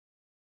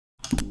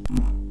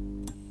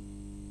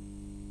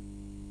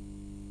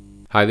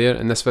Hi there,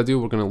 in this video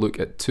we're going to look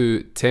at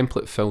two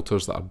template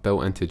filters that are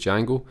built into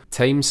Django,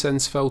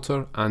 timesince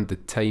filter and the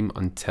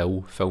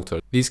timeuntil filter.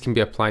 These can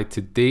be applied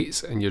to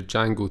dates in your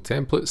Django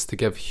templates to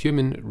give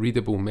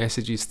human-readable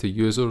messages to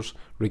users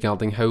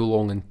regarding how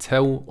long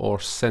until or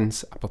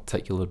since a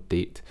particular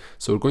date.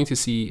 So we're going to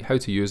see how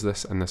to use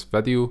this in this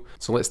video.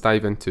 So let's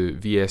dive into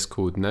VS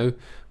Code now.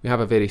 We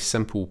have a very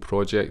simple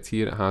project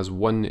here. It has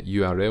one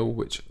URL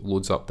which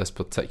loads up this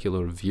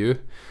particular view.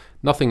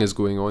 Nothing is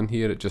going on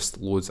here, it just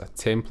loads a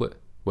template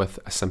with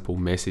a simple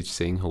message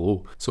saying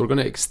hello. So we're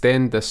going to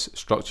extend this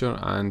structure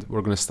and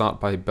we're going to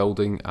start by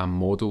building a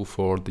model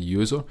for the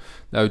user.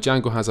 Now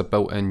Django has a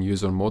built-in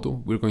user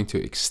model. We're going to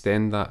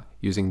extend that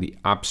using the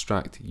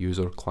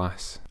AbstractUser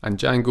class. And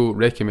Django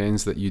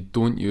recommends that you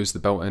don't use the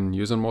built-in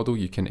user model.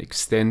 You can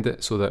extend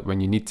it so that when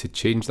you need to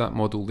change that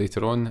model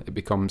later on, it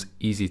becomes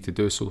easy to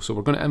do so. So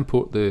we're going to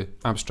import the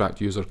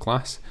AbstractUser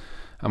class,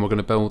 and we're going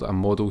to build a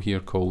model here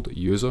called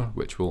user,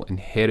 which will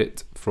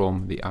inherit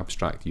from the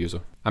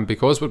AbstractUser. And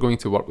because we're going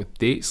to work with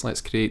dates,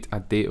 let's create a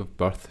date of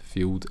birth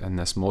field in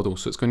this model.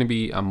 So it's going to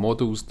be a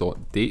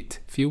models.date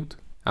field,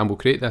 and we'll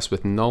create this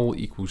with null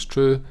equals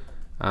true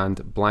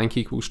and blank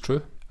equals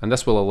true. And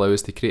this will allow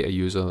us to create a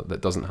user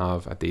that doesn't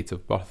have a date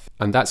of birth.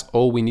 And that's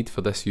all we need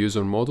for this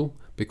user model.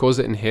 Because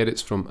it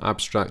inherits from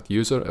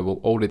AbstractUser, it will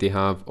already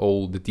have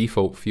all the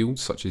default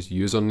fields such as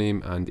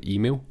username and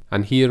email.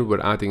 And here we're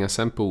adding a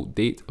simple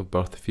date of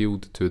birth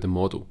field to the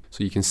model.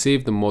 So you can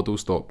save the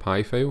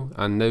models.py file,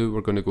 and now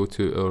we're going to go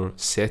to our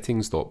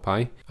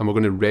settings.py and we're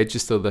going to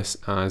register this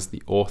as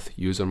the auth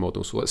user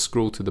model. So let's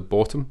scroll to the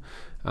bottom,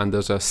 and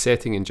there's a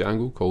setting in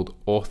Django called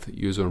auth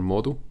user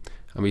model.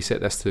 And we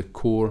set this to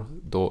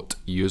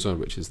core.user,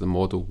 which is the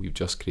model we've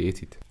just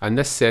created. And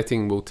this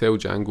setting will tell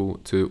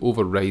Django to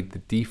override the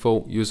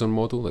default user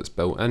model that's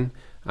built in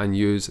and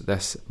use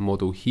this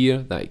model here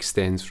that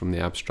extends from the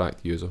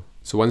AbstractUser.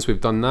 So once we've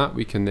done that,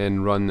 we can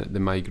then run the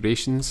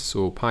migrations.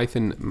 So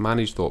Python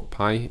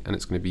manage.py, and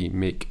it's going to be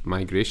make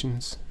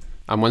migrations.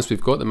 And once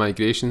we've got the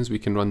migrations, we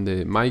can run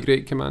the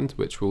migrate command,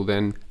 which will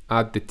then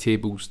add the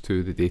tables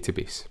to the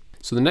database.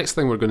 So the next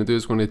thing we're going to do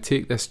is we're going to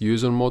take this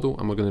user model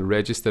and we're going to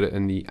register it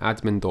in the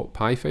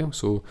admin.py file.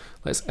 So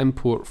let's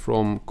import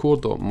from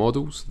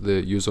core.models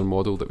the user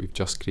model that we've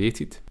just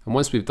created. And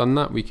once we've done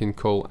that, we can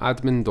call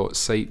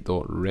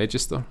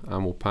admin.site.register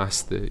and we'll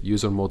pass the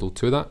user model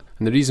to that.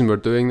 And the reason we're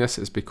doing this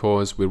is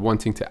because we're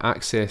wanting to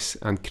access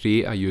and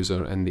create a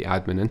user in the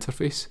admin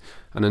interface.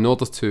 And in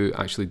order to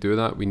actually do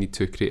that, we need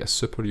to create a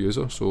super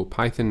user. So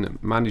Python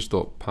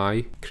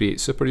manage.py create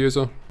super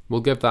user.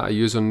 We'll give that a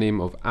username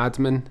of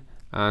admin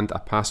and a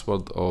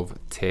password of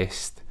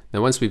test.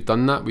 Now once we've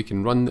done that, we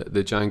can run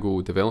the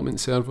Django development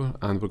server,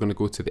 and we're going to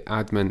go to the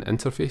admin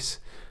interface,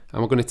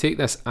 and we're going to take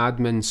this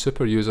admin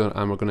super user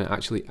and we're going to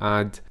actually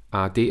add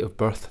a date of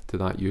birth to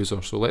that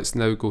user. So let's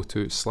now go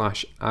to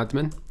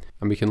 /admin,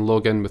 and we can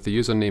log in with the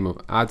username of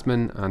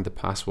admin and the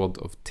password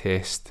of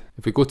test.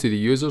 If we go to the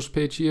users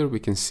page here, we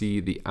can see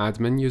the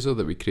admin user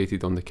that we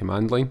created on the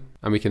command line,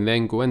 and we can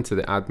then go into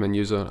the admin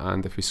user,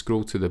 and if we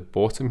scroll to the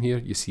bottom here,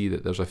 you see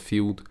that there's a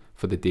field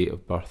for the date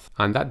of birth.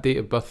 And that date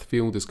of birth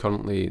field is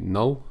currently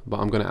null,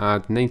 but I'm going to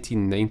add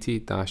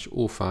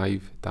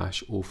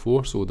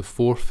 1990-05-04, so the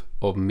 4th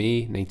of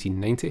May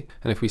 1990.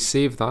 And if we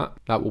save that,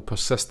 that will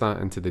persist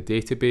that into the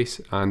database,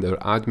 and our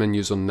admin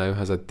user now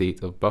has a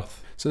date of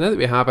birth. So now that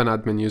we have an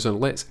admin user,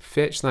 let's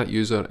fetch that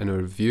user in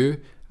our view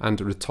and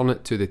return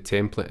it to the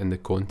template in the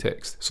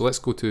context. So let's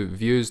go to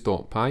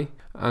views.py,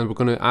 and we're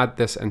going to add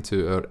this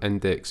into our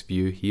index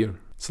view here.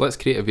 So let's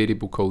create a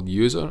variable called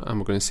user, and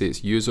we're going to say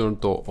it's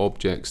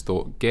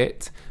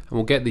user.objects.get, and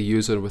we'll get the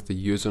user with the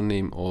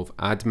username of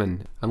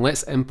admin. And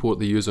let's import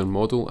the user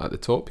model at the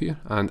top here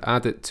and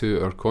add it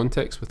to our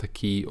context with a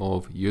key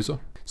of user.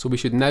 So we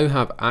should now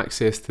have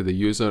access to the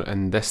user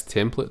in this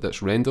template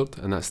that's rendered,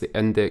 and that's the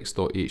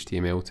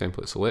index.html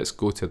template. So let's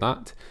go to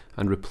that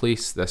and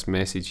replace this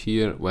message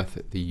here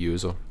with the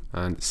user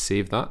and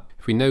save that.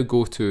 If we now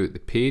go to the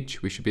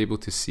page, we should be able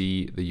to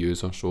see the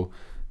user. So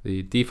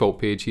the default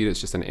page here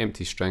is just an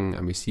empty string,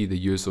 and we see the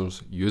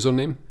user's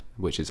username,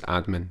 which is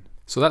admin.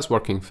 So that's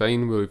working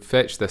fine. We've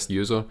fetched this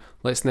user.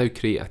 Let's now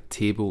create a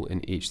table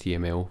in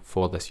HTML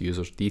for this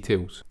user's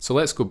details. So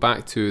let's go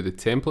back to the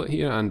template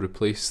here and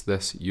replace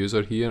this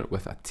user here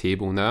with a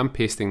table. Now I'm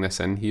pasting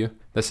this in here.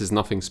 This is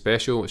nothing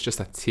special, it's just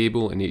a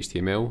table in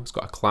HTML. It's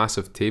got a class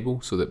of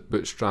table so that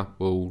Bootstrap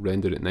will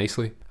render it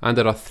nicely. And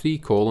there are 3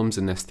 columns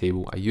in this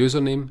table: a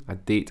username, a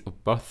date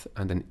of birth,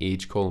 and an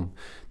age column.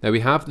 Now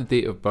we have the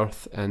date of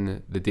birth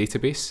in the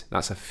database,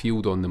 that's a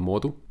field on the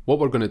model. What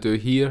we're going to do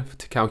here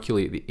to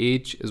calculate the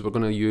age is we're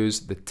going to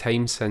use the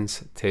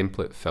timesince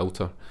template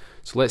filter.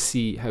 So let's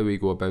see how we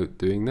go about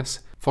doing this.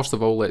 First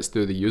of all, let's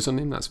do the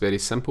username. That's very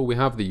simple. We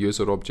have the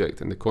user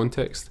object in the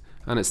context,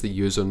 and it's the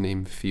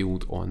username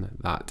field on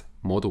that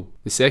model.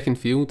 The second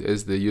field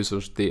is the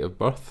user's date of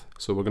birth,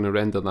 so we're going to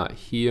render that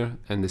here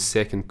in the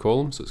second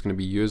column, so it's going to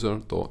be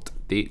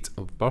user.date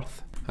of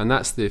birth. And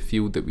that's the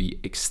field that we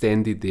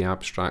extended the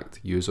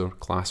AbstractUser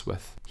class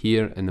with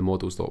here in the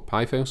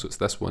models.py file, so it's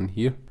this one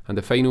here. And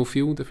the final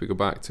field, if we go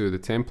back to the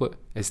template,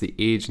 is the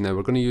age. Now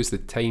we're going to use the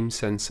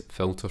timesince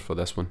filter for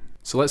this one.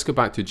 So let's go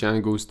back to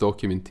Django's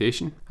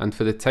documentation, and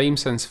for the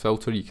timesince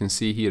filter you can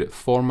see here it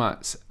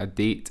formats a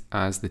date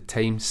as the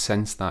time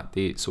since that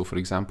date, so for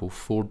example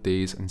 4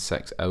 days and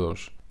 6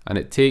 hours. And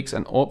it takes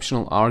an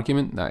optional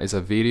argument that is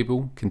a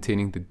variable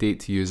containing the date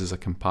to use as a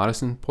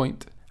comparison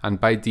point, and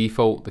by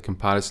default the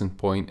comparison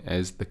point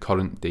is the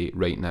current date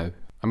right now.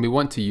 And we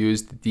want to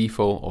use the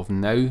default of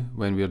now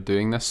when we're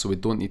doing this, so we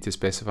don't need to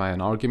specify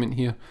an argument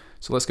here.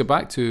 So let's go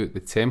back to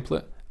the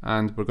template,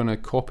 and we're going to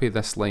copy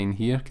this line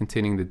here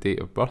containing the date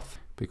of birth,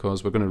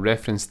 because we're going to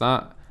reference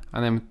that,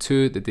 and then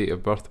to the date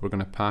of birth we're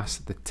going to pass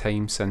the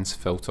timesince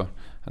filter,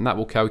 and that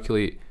will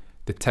calculate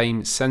the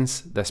time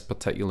since this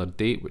particular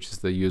date, which is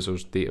the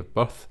user's date of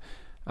birth,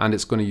 and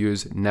it's going to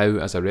use now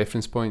as a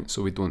reference point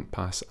so we don't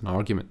pass an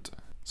argument.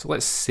 So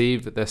let's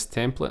save this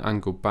template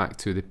and go back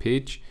to the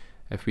page.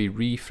 If we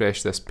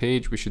refresh this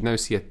page, we should now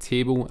see a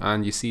table,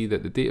 and you see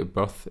that the date of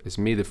birth is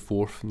May the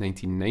 4th,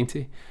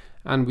 1990,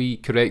 and we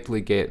correctly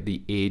get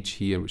the age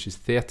here, which is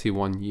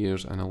 31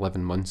 years and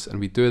 11 months, and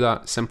we do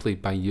that simply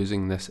by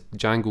using this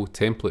Django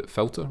template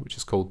filter, which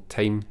is called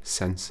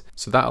timesince.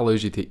 So that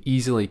allows you to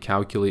easily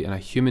calculate in a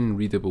human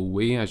readable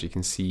way, as you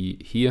can see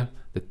here,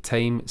 the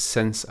time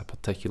since a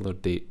particular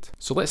date.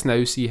 So let's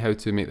now see how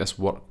to make this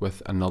work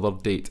with another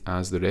date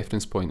as the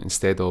reference point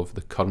instead of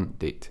the current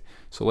date.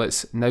 So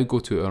let's now go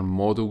to our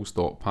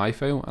models.py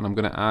file, and I'm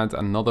going to add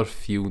another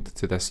field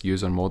to this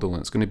user model,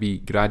 and it's going to be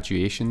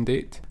graduation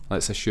date.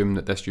 Let's assume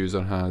that this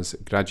user has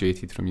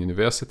graduated from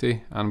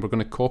university, and we're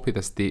going to copy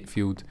this date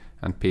field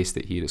and paste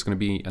it here. It's going to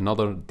be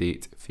another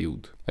date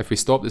field. If we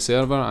stop the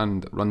server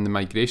and run the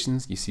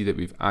migrations, you see that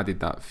we've added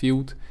that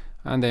field,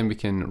 and then we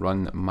can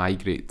run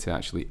migrate to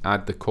actually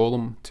add the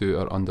column to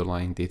our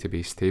underlying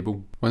database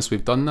table. Once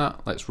we've done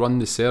that, let's run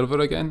the server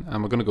again,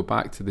 and we're going to go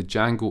back to the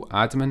Django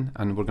admin,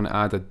 and we're going to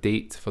add a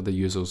date for the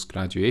user's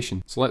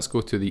graduation. So let's go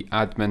to the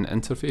admin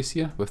interface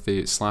here with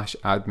the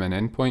 /admin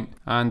endpoint,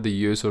 and the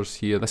users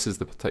here, this is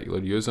the particular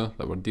user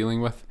that we're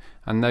dealing with,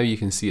 and now you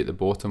can see at the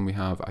bottom we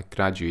have a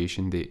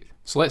graduation date.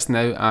 So let's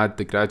now add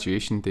the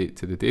graduation date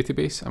to the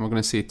database, and we're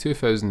going to say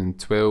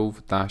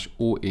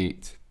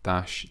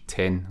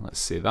 2012-08-10, let's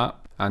say that,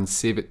 and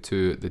save it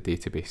to the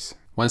database.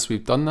 Once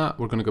we've done that,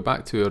 we're going to go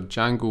back to our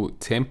Django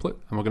template,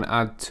 and we're going to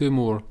add 2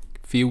 more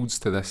fields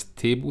to this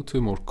table,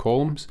 2 more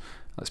columns.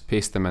 Let's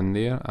paste them in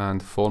there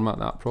and format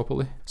that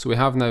properly. So we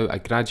have now a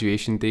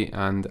graduation date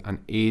and an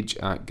age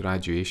at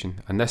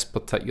graduation, and this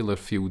particular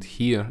field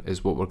here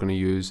is what we're going to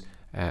use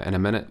in a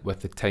minute with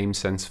the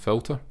timesince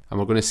filter, and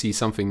we're going to see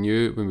something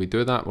new when we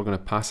do that. We're going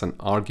to pass an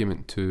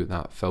argument to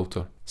that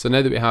filter. So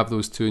now that we have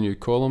those 2 new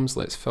columns,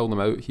 let's fill them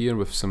out here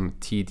with some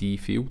TD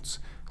fields.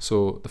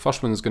 So the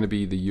first one is going to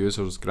be the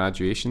user's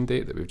graduation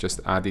date that we've just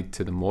added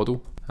to the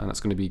model, and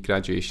that's going to be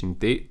graduation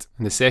date.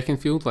 In the second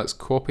field, let's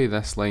copy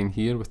this line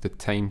here with the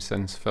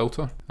timesince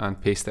filter and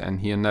paste it in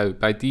here. Now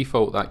by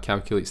default that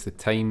calculates the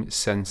time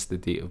since the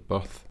date of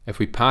birth. If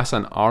we pass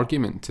an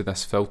argument to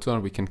this filter,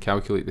 we can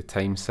calculate the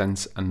time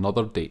since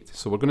another date.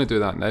 So we're going to do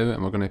that now,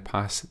 and we're going to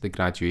pass the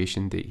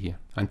graduation date here.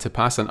 And to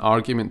pass an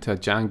argument to a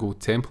Django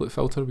template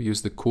filter, we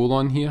use the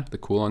colon here, the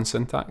colon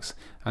syntax,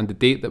 and the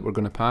date that we're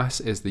going to pass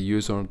is the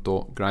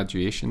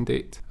user.graduation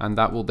date, and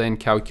that will then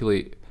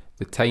calculate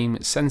the time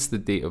since the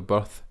date of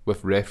birth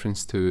with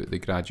reference to the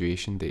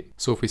graduation date.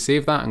 So if we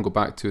save that and go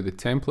back to the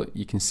template,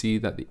 you can see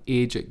that the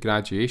age at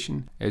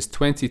graduation is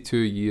 22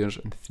 years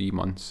and 3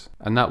 months.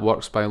 And that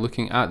works by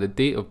looking at the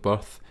date of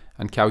birth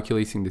and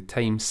calculating the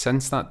time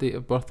since that date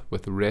of birth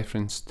with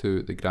reference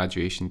to the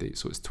graduation date.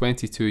 So it's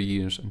 22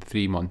 years and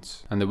 3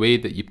 months. And the way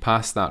that you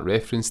pass that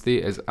reference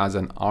date is as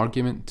an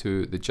argument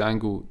to the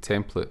Django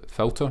template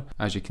filter,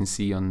 as you can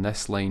see on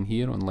this line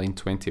here on line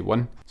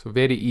 21. So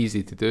very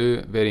easy to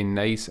do, very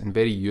nice, and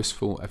very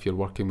useful if you're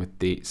working with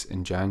dates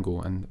in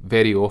Django. And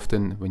very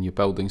often when you're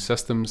building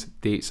systems,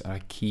 dates are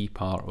a key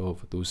part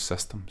of those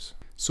systems.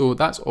 So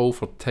that's all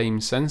for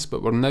timesince,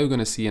 but we're now going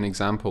to see an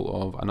example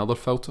of another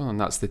filter, and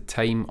that's the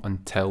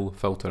timeuntil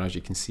filter, as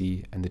you can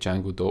see in the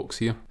Django docs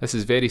here. This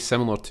is very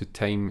similar to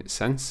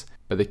timesince,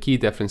 but the key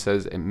difference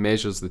is it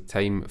measures the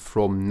time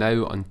from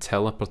now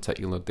until a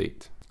particular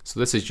date. So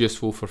this is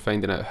useful for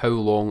finding out how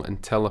long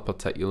until a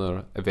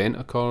particular event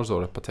occurs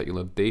or a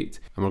particular date,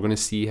 and we're going to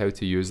see how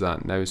to use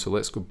that now. So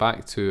let's go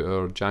back to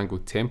our Django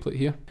template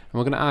here, and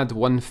we're going to add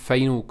one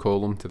final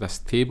column to this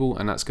table,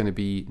 and that's going to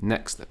be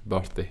next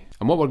birthday.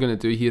 And what we're going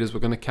to do here is we're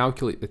going to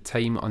calculate the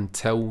time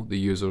until the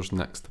user's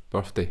next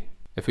birthday.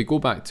 If we go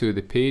back to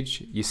the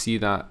page, you see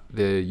that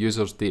the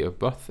user's date of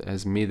birth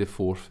is May the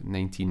 4th,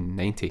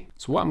 1990.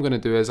 So what I'm going to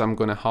do is I'm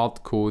going to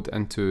hard code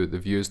into the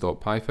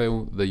views.py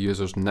file the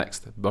user's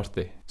next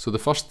birthday. So the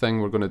first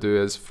thing we're going to do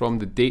is from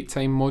the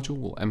datetime module,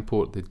 we'll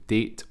import the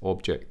date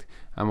object.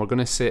 and we're going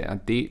to set a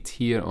date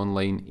here on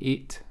line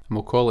 8. And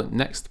we'll call it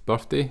next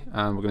birthday,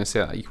 and we're going to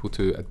set that equal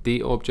to a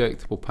date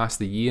object. We'll pass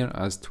the year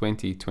as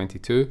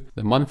 2022.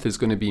 The month is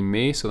going to be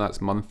May, so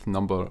that's month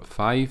number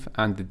 5,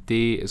 and the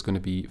day is going to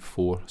be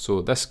 4.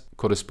 So this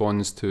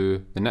corresponds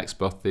to the next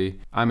birthday.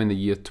 I'm in the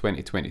year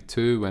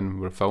 2022 when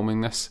we're filming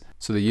this,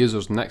 so the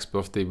user's next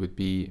birthday would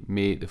be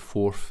May the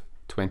 4th,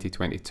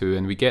 2022,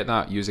 and we get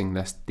that using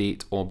this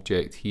date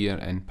object here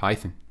in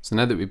Python. So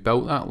now that we've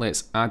built that,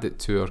 let's add it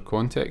to our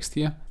context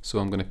here. So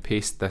I'm going to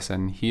paste this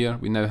in here.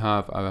 We now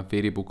have a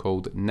variable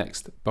called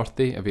next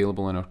birthday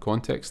available in our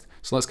context.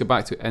 So let's go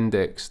back to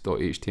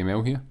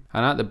index.html here,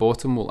 and at the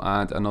bottom we'll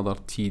add another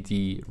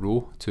td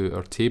row to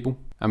our table,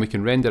 and we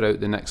can render out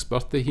the next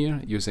birthday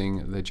here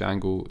using the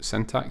Django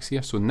syntax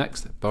here. So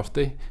next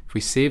birthday, if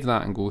we save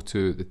that and go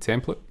to the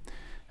template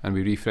and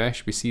we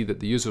refresh, we see that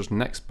the user's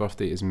next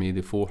birthday is May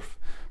the 4th.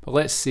 But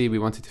let's say we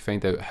wanted to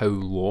find out how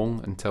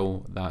long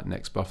until that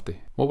next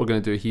birthday. What we're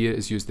going to do here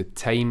is use the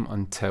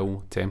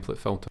timeuntil template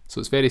filter. So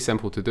it's very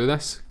simple to do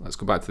this. Let's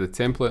go back to the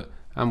template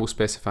and we'll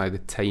specify the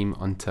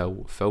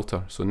timeuntil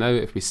filter. So now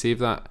if we save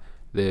that,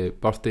 the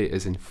birthday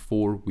is in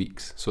 4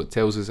 weeks. So it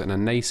tells us in a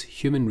nice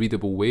human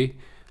readable way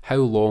how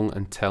long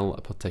until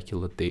a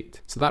particular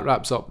date. So that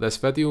wraps up this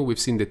video. We've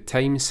seen the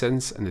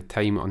timesince and the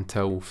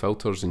timeuntil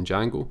filters in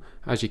Django.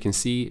 As you can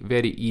see,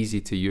 very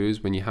easy to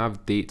use when you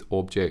have date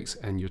objects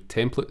in your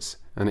templates,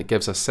 and it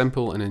gives a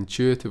simple and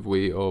intuitive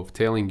way of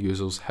telling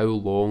users how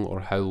long or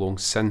how long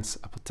since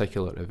a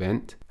particular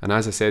event. And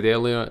as I said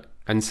earlier,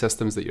 in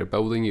systems that you're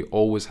building, you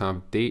always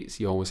have dates,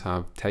 you always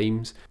have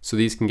times. So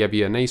these can give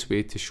you a nice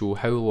way to show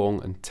how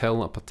long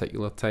until a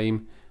particular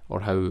time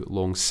or how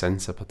long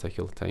since a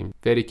particular time.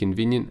 Very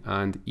convenient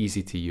and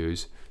easy to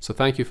use. So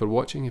thank you for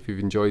watching. If you've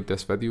enjoyed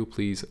this video,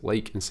 please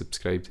like and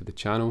subscribe to the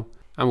channel,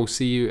 and we'll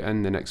see you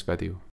in the next video.